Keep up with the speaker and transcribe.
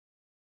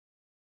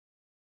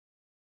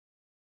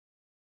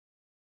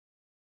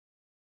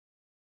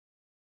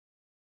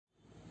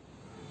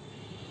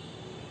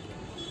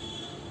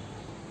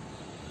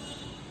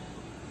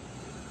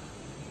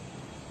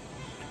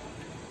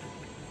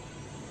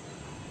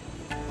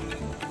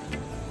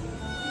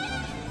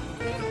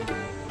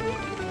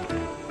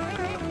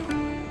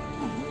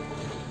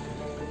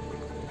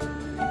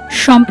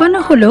সম্পন্ন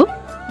হল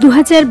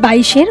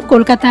 2022-এর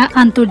কলকাতা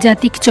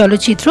আন্তর্জাতিক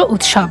চলচ্চিত্র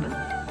উৎসব।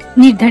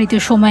 নির্ধারিত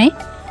সময়ে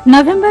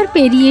নভেম্বর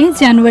পেরিয়ে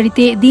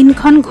জানুয়ারিতে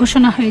দিনক্ষণ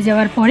ঘোষণা হয়ে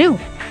যাওয়ার পরেও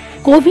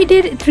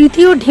কোভিডের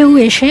তৃতীয় ঢেউ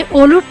এসে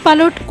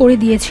ওলটপালট করে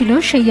দিয়েছিল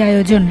সেই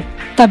আয়োজন।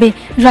 তবে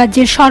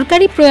রাজ্যের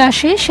সরকারি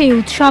প্রয়াসে সেই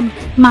উৎসব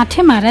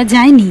মাঠে মারা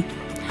যায়নি।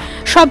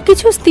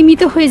 সবকিছু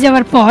স্তিমিত হয়ে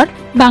যাওয়ার পর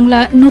বাংলা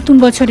নতুন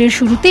বছরের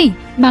শুরুতেই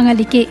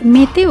বাঙালিকে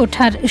মেতে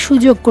ওঠার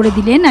সুযোগ করে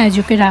দিলেন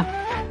আয়োজকেরা।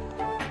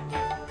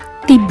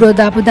 তীব্র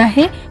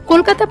দাবদাহে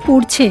কলকাতা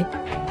পুড়ছে।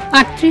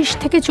 38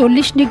 থেকে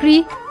 40 ডিগ্রি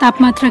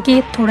তাপমাত্রাকে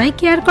থোড়াই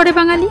কেয়ার করে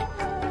বাঙালি।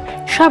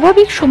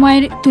 স্বাভাবিক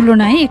সময়ের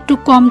তুলনায় একটু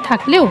কম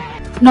থাকলেও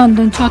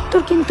নন্দন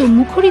চত্বর কিন্তু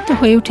মুখরিত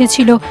হয়ে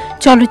উঠেছিল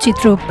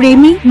চলচ্চিত্র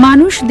প্রেমী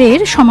মানুষদের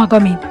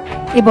সমাগমে।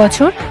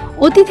 এবছর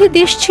অতিথি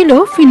দেশ ছিল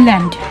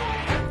ফিনল্যান্ড।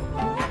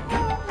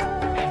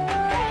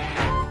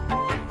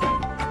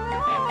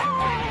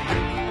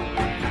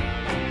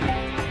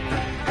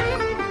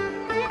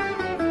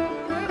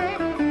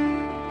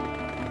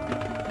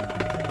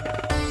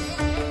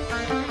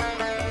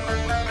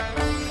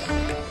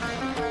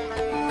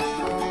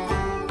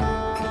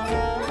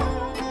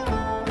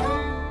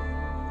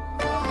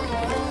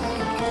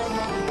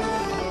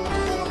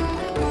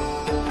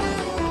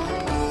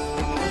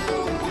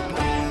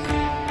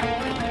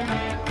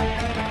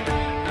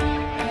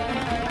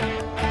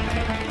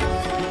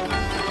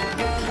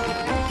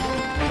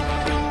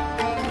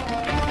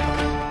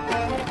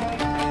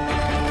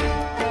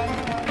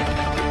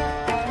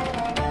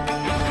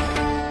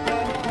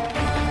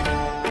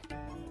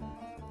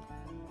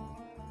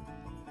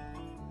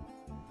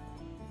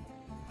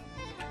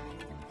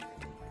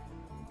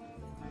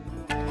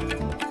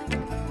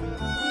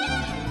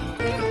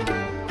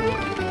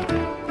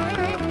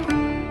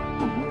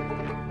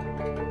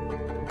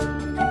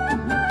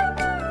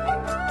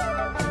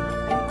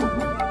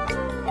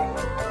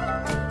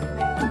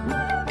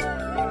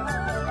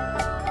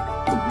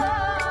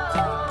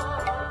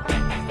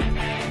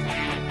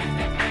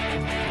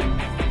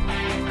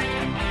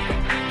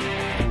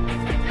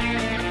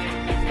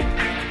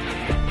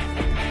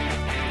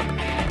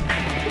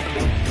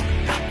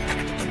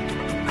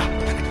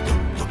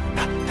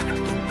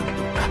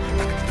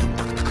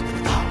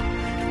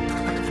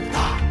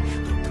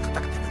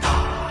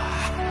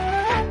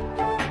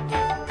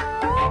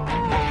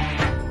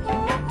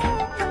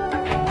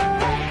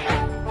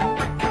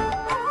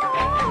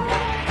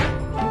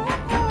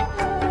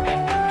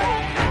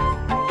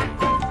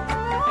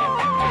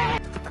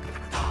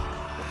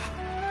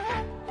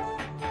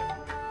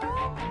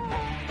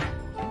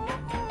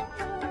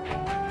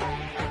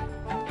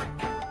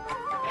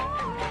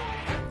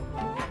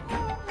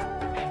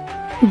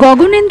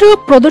 গগনেন্দ্র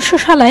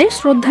প্রদর্শনশালায়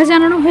শ্রদ্ধা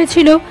জানানো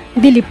হয়েছিল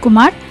দিলীপ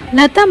কুমার,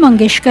 লতা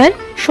মঙ্গেশকর,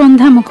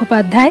 সন্ধ্যা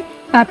মুখোপাধ্যায়,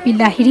 পাপি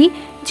লাহিড়ী,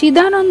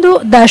 চিদানন্দ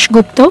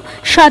দাশগুপ্ত,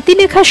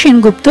 স্বাতিলেখা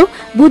সেনগুপ্ত,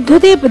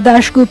 বুদ্ধদেব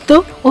দাশগুপ্ত,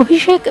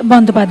 অভিষেক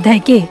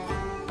বন্দ্যোপাধ্যায়কে।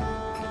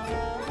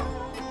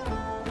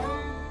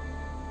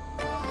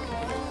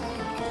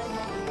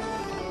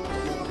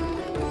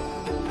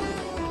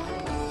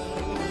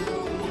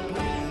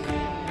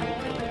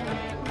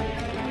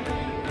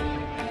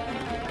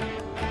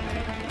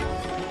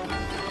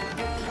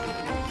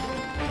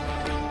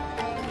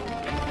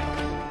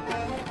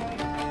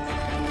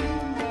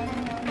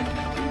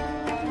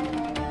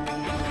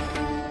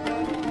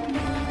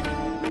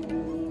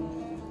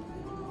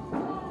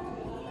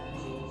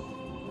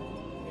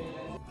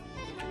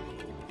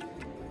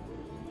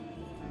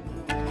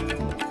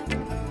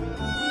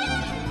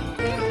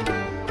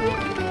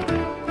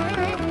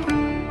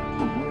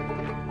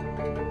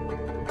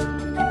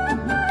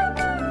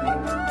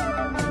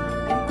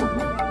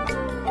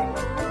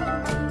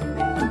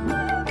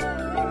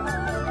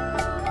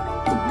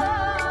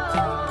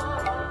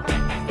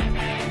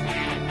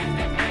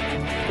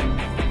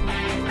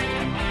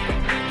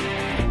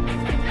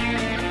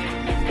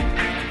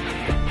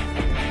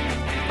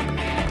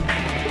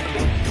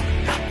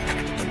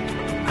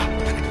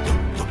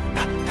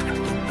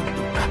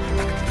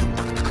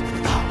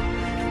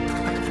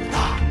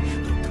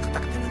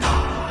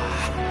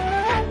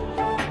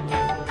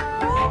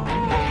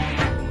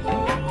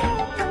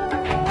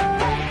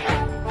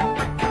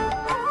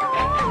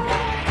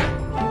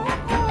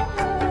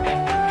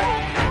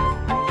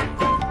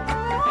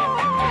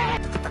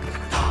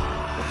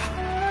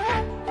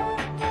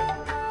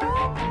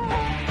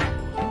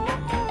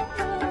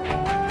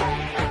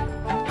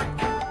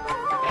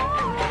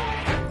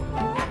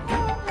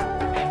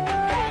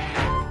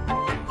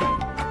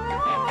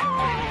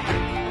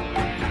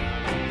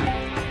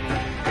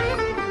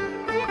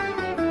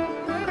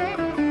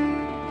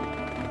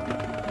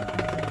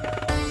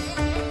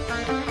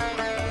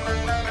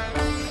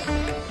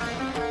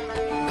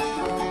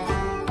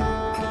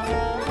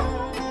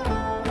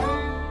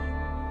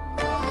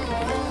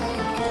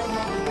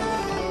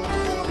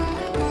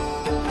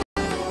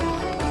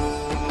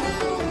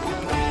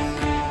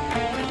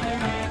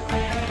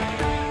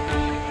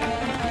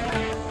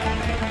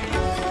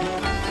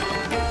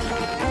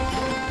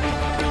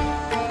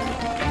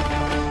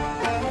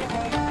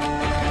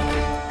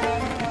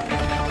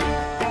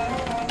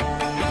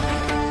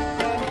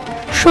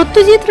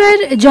 সত্যজিৎ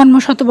রায়ের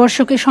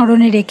জন্মশতবর্ষকে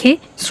স্মরণে রেখে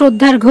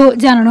শ্রদ্ধার্ঘ্য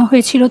জানানো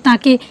হয়েছিল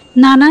তাকে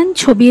নানান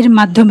ছবির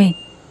মাধ্যমে।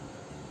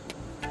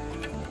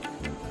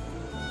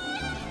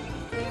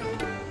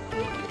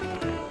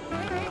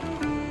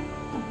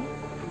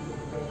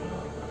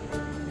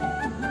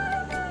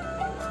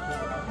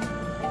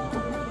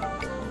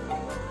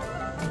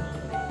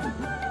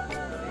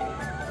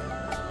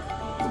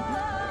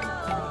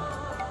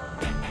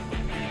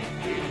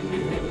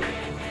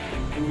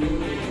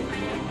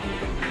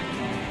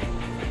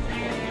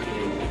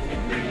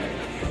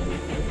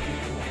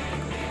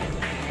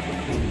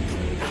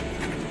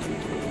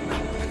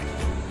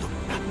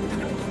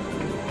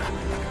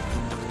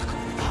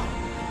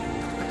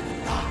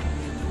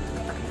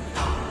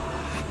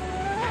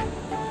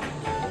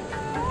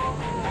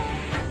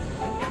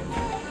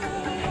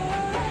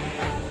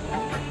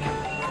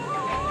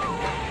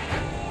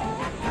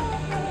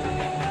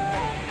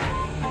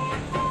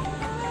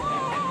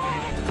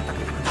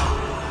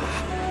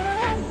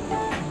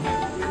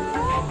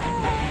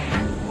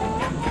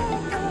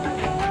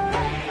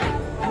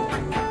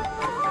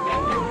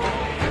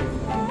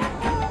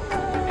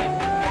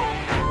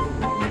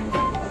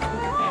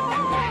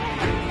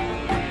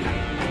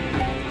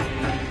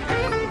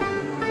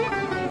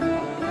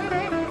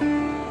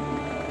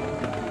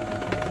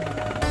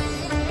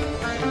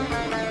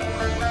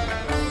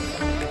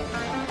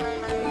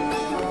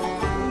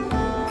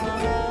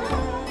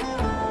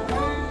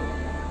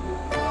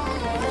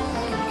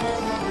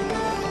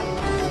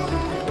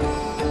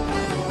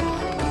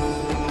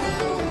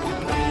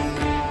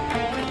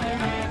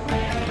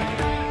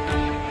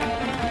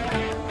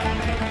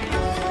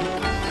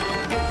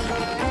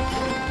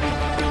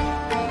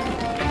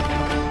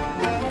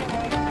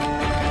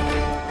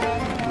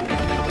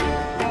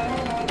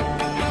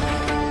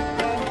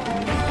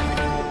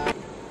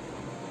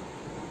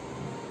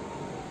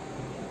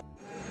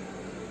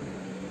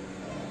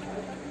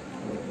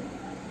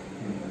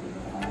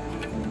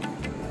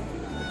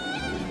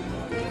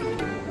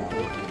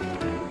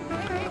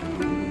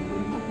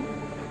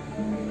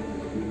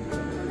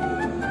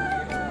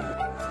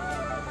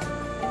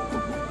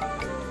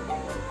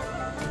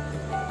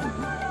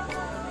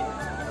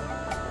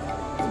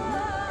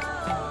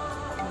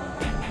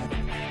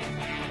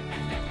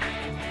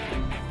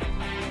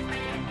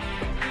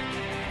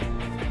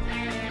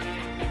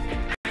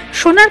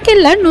 সোনার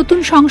কেল্লার নতুন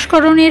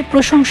সংস্করণের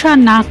প্রশংসা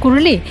না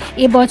করলে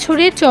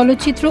এবছরের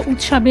চলচ্চিত্র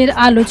উৎসবের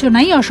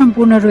আলোচনাই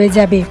অসম্পূর্ণ রয়ে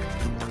যাবে।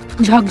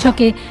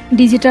 ঝকঝকে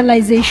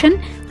ডিজিটালাইজেশন,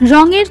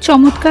 রঙের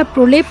চমৎকার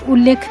প্রলেপ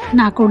উল্লেখ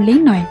না করলেই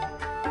নয়।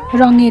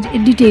 রঙের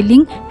ডিটেইলিং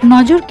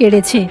নজর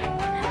কেড়েছে।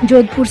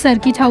 যোধপুর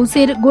সার্কিট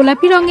হাউসের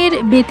গোলাপি রঙের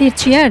বেতের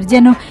চেয়ার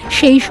যেন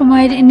সেই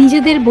সময়ের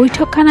নিজেদের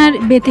বৈঠকখানার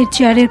বেতের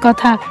চেয়ারের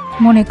কথা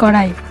মনে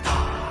করায়।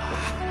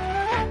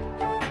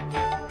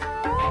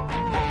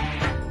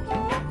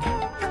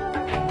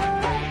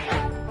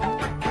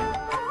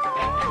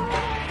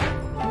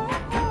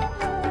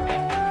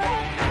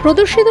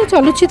 প্রদর্শিত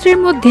চলচ্চিত্রের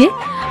মধ্যে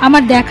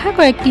আমার দেখা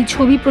কয়েকটি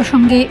ছবি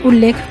প্রসঙ্গে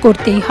উল্লেখ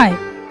করতেই হয়।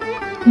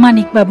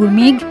 মানিকবাবুর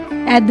মেঘ,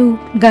 অ্যাদু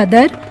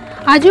গাদার,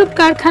 আজব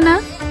কারখানা,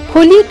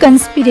 Holi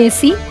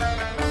conspiracy,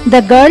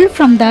 the girl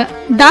from the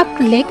ডাক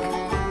লেক,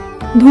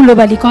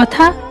 ধুলোবালি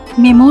কথা,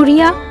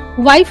 মেমোরিয়া,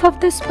 ওয়াইফ অফ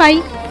দ্য স্পাই,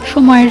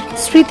 সময়ের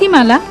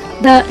স্মৃতিমালা,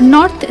 দ্য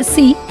নর্থ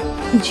সি,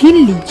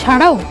 ঝিল্লি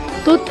ছাড়াও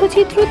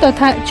তথ্যচিত্র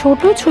তথা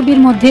ছোট ছবির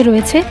মধ্যে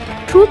রয়েছে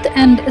ট্রুথ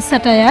অ্যান্ড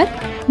স্যাটায়ার,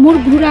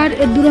 মুরঘুরার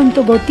দুরন্ত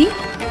গতি,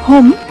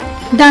 home,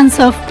 dance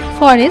of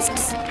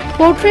forests,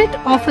 portrait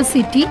of a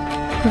city,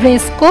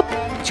 রেসকোপ,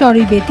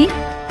 চরিবেতি,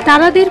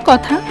 তারাদের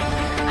কথা,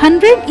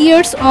 100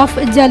 years of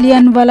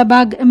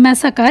Jallianwala Bagh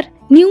massacre,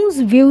 news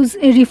views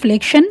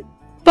reflection,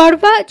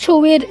 পর্বা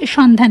ছৌয়ের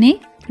সন্ধানে,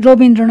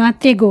 রবীন্দ্রনাথ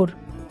টেগোর।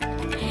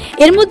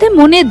 এর মধ্যে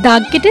মনে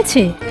দাগ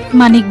কেটেছে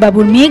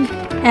মানিকবাবুর মেঘ,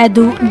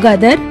 অ্যাদু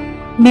গাদার,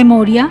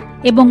 মেমোরিয়া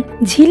এবং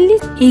ঝিল্লি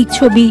এই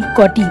ছবি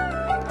কটি।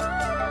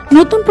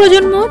 নতুন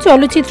প্রজন্ম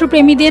চলচ্চিত্র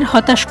প্রেমীদের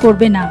হতাশ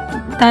করবে না,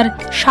 তার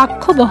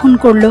সাক্ষ্য বহন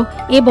করল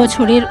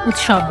এবছরের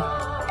উৎসব।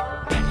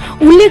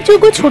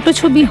 উল্লেখযোগ্য ছোট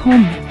ছবি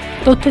হোম,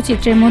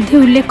 তথ্যচিত্রের মধ্যে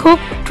উল্লেখ্য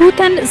truth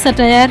and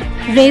satire,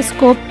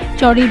 রেসকোপ,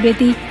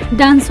 চরিবেতি,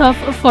 dance of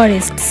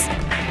forests.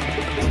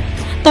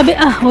 তবে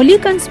আ হোলি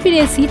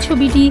কনস্পিরেসি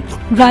ছবিটি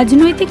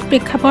রাজনৈতিক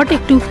প্রেক্ষাপট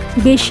একটু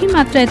বেশি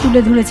মাত্রায়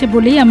তুলে ধরেছে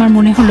বলেই আমার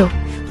মনে হলো।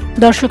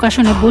 দর্শক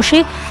আসনে বসে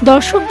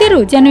দর্শকদেরও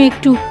যেন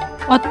একটু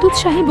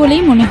অত্যুৎসাহী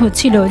বলেই মনে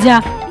হচ্ছিল, যা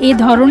এ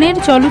ধরনের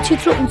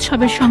চলচ্চিত্র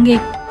উৎসবের সঙ্গে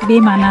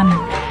বেমানান।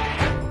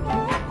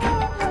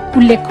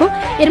 উল্লেখ্য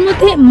এর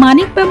মধ্যে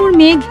মানিকবাবুর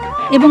মেঘ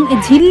এবং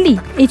ঝিল্লি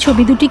এই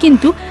ছবি দুটি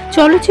কিন্তু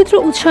চলচ্চিত্র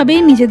উৎসবে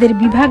নিজেদের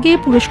বিভাগে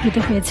পুরস্কৃত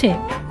হয়েছে।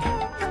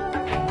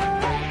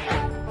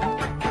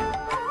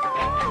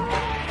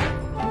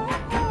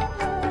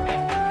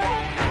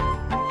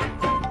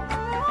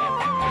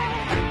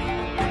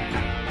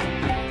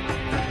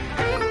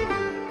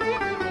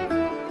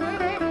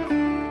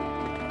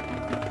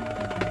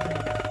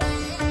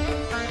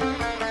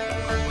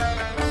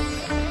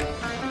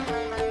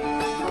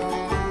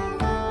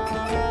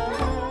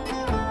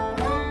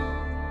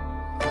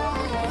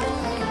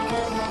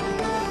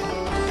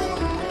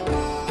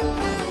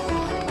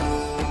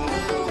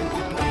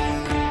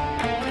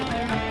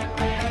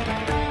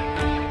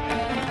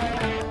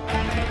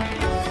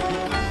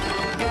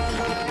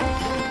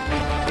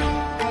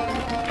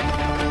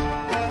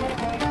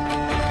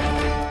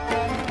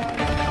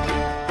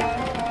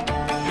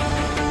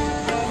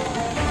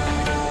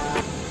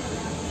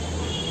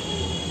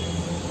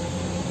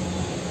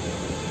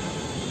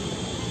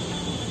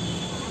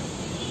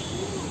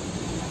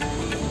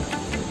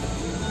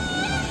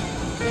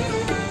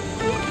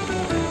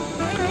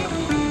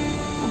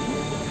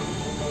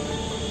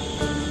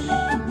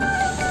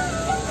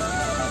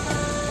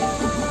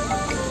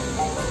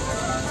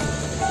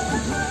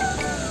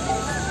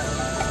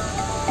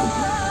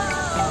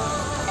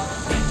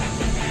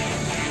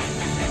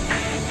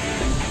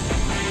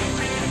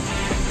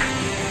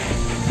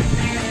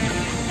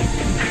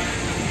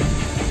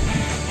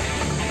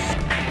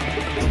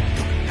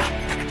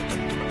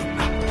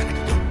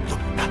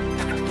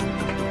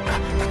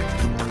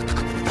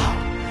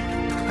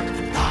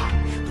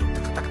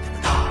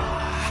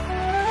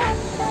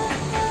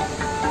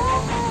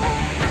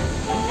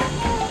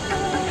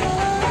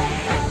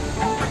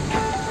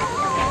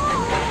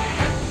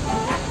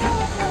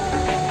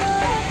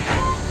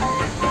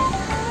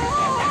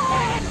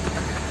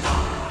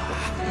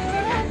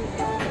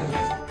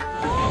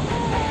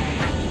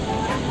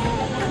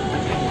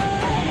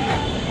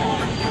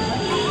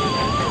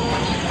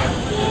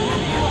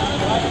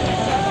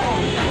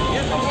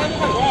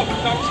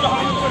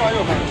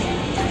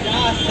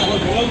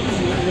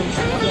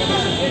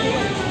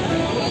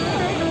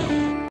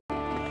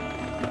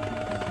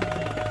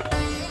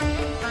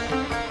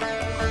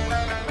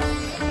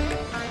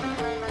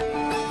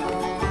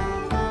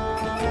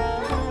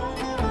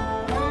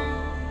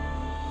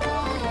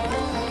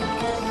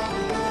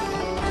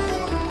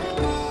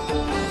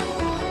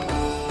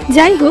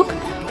 যাই হোক,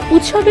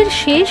 উৎসবের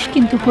শেষ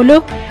কিন্তু হলো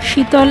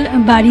শীতল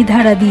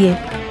বাড়িধারা দিয়ে,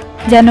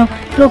 যেন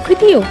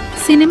প্রকৃতিও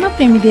সিনেমা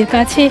প্রেমীদের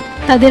কাছে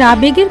তাদের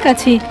আবেগের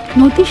কাছে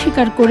নতি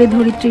স্বীকার করে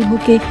ধরিত্রীর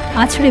বুকে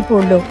আছড়ে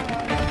পড়ল।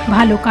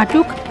 ভালো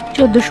কাটুক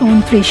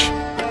 1429,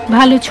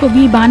 ভালো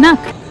ছবি বানাক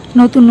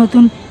নতুন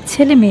নতুন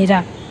ছেলে মেয়েরা।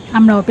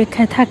 আমরা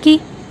অপেক্ষায় থাকি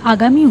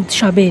আগামী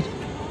উৎসবের।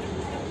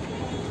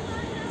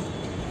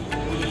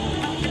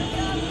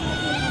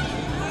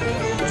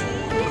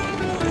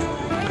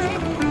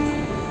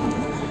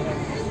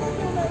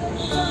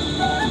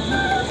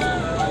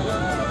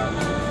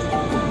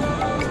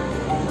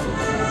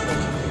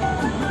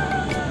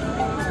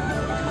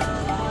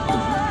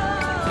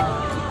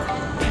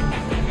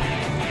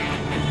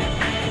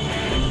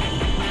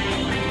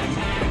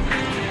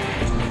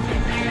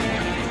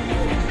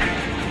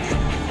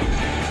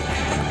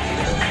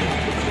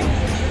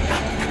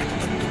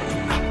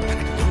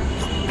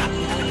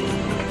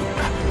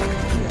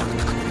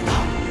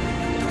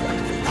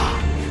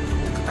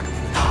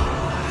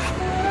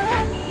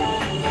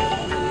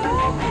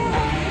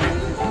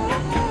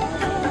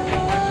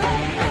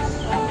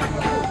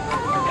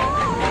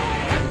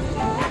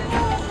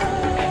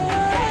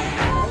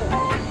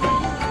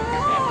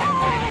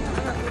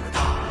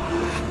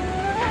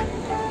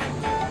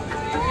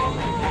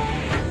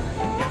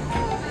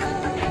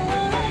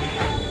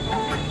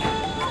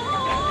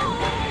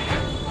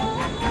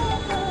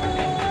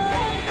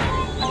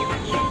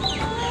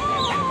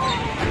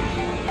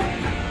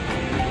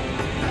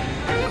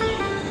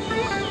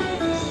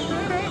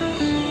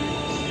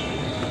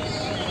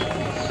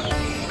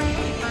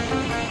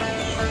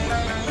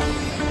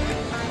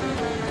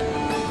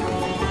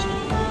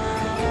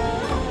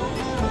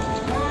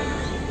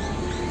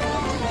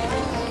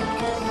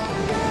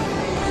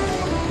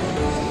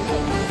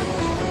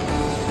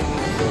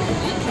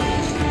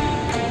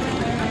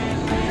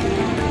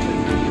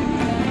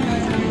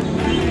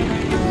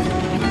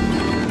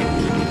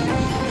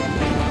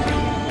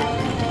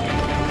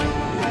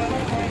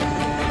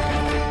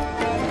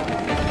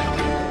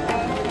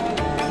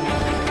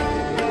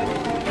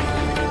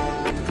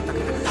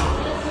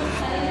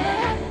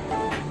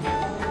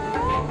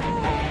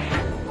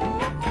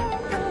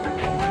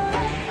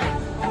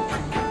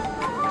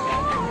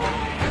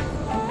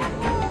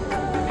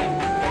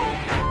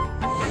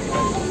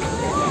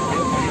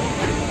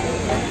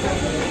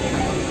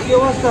 কি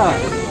অবস্থা?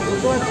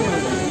 বুঝতে পারছি না।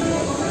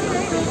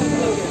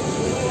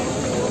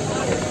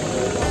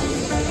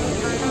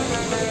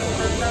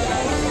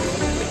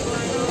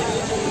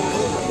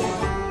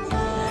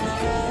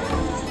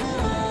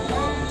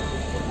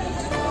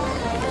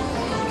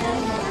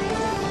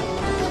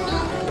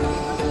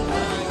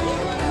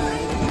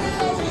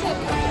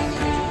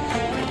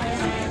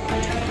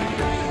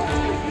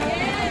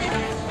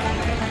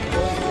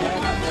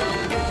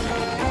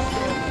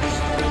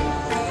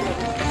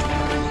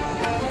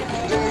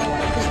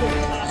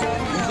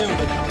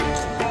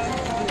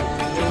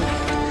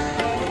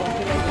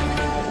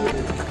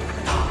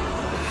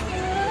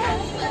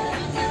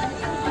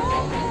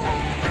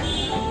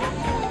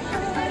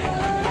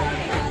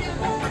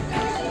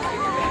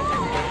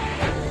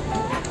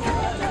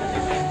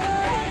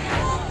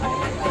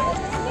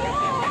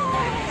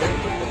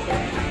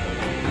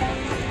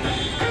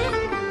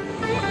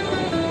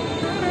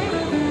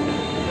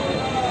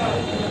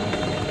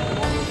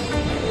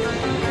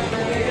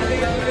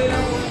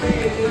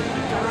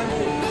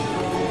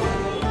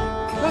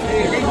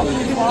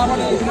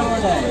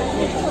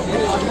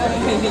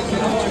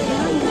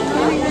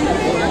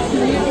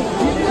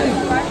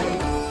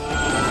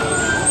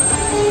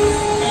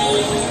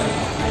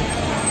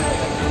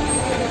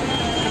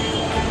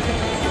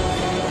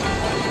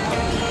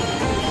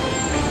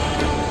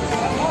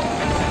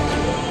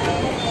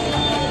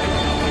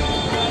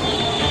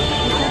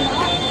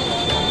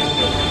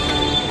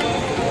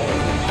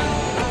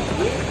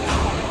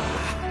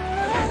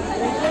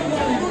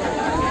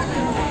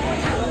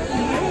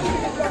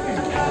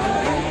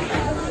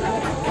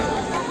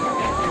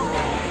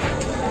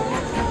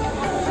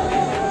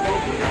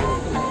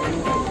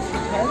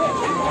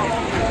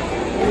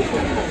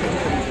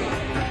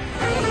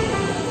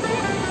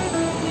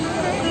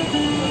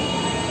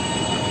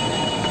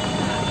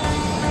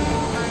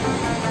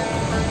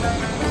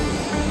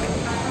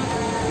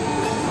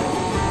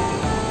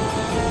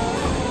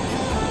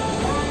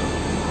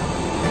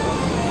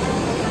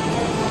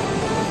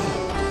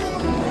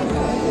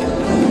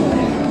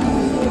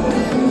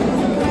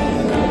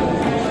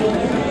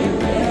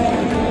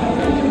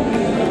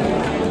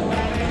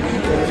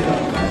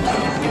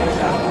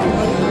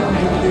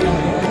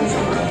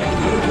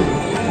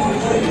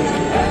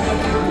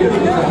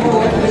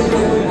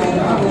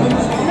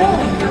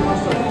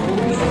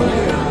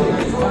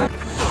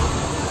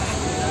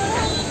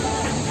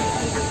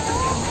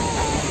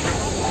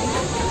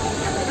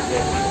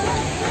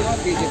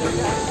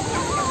 Thank you.